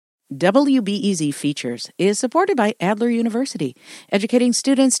WBEZ Features is supported by Adler University, educating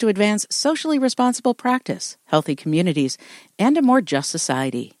students to advance socially responsible practice, healthy communities, and a more just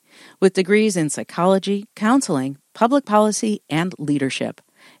society. With degrees in psychology, counseling, public policy, and leadership.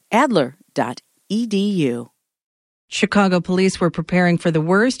 Adler.edu. Chicago police were preparing for the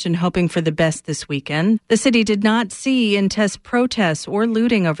worst and hoping for the best this weekend. The city did not see intense protests or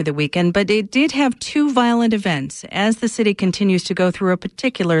looting over the weekend, but it did have two violent events as the city continues to go through a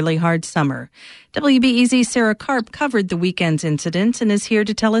particularly hard summer. WBEZ's Sarah Karp covered the weekend's incidents and is here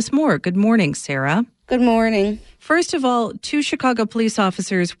to tell us more. Good morning, Sarah. Good morning. First of all, two Chicago police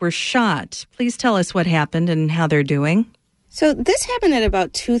officers were shot. Please tell us what happened and how they're doing. So this happened at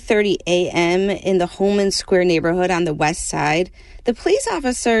about 2:30 a.m. in the Holman Square neighborhood on the west side. The police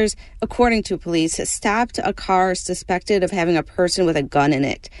officers, according to police, stopped a car suspected of having a person with a gun in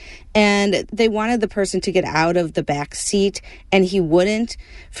it. And they wanted the person to get out of the back seat, and he wouldn't.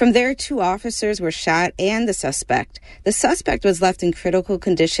 From there, two officers were shot and the suspect. The suspect was left in critical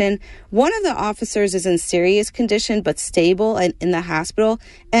condition. One of the officers is in serious condition but stable and in the hospital,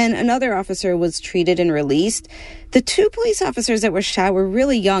 and another officer was treated and released. The two police officers that were shot were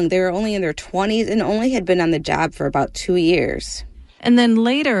really young. They were only in their 20s and only had been on the job for about 2 years. And then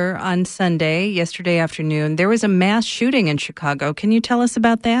later on Sunday, yesterday afternoon, there was a mass shooting in Chicago. Can you tell us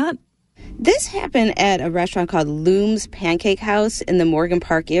about that? This happened at a restaurant called Loom's Pancake House in the Morgan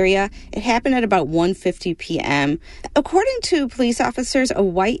Park area. It happened at about 1:50 p.m. According to police officers, a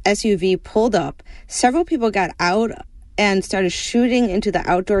white SUV pulled up. Several people got out and started shooting into the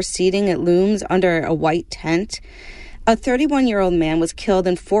outdoor seating at Loom's under a white tent. A 31-year-old man was killed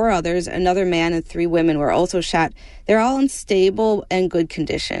and four others, another man and three women, were also shot. They're all in stable and good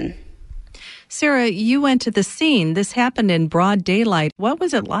condition. Sarah, you went to the scene. This happened in broad daylight. What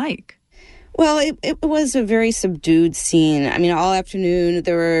was it like? Well, it was a very subdued scene. I mean, all afternoon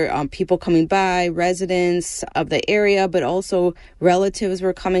there were people coming by, residents of the area, but also relatives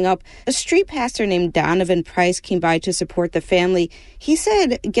were coming up. A street pastor named Donovan Price came by to support the family. He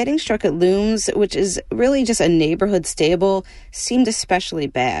said getting struck at Loom's, which is really just a neighborhood stable, seemed especially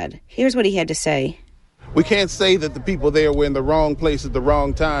bad. Here's what he had to say. We can't say that the people there were in the wrong place at the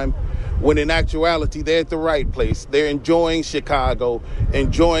wrong time, when in actuality, they're at the right place. They're enjoying Chicago,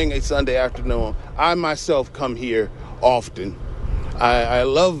 enjoying a Sunday afternoon. I myself come here often. I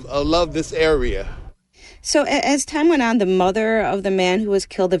love this area. So as time went on, the mother of the man who was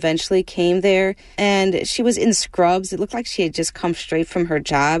killed eventually came there, and she was in scrubs. It looked like she had just come straight from her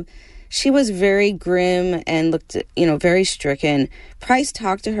job. She was very grim and looked, very stricken. Price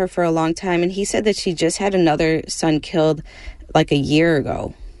talked to her for a long time, and he said that she just had another son killed like a year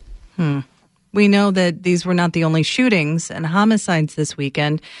ago. We know that these were not the only shootings and homicides this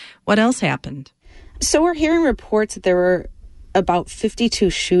weekend. What else happened? So we're hearing reports that there were about 52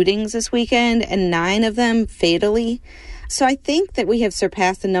 shootings this weekend, and 9 of them fatally. So I think that we have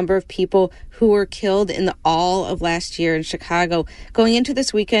surpassed the number of people who were killed in all of last year in Chicago. Going into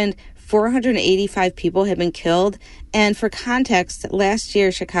this weekend, 485 people have been killed. And for context, last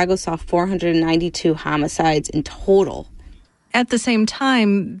year, Chicago saw 492 homicides in total. At the same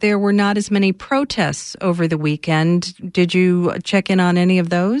time, there were not as many protests over the weekend. Did you check in on any of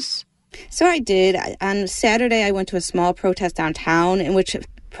those? So I did. On Saturday, I went to a small protest downtown in which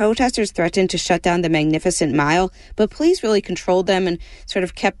protesters threatened to shut down the Magnificent Mile, but police really controlled them and sort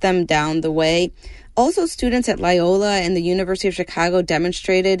of kept them down the way. Also, students at Loyola and the University of Chicago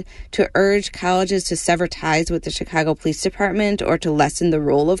demonstrated to urge colleges to sever ties with the Chicago Police Department or to lessen the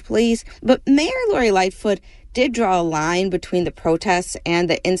role of police. But Mayor Lori Lightfoot did draw a line between the protests and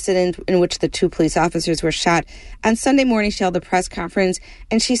the incident in which the two police officers were shot. On Sunday morning, she held a press conference,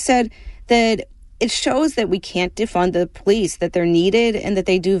 and she said that it shows that we can't defund the police, that they're needed, and that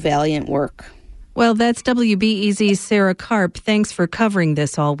they do valiant work. Well, that's WBEZ's Sarah Karp. Thanks for covering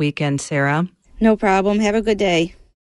this all weekend, Sarah. No problem. Have a good day.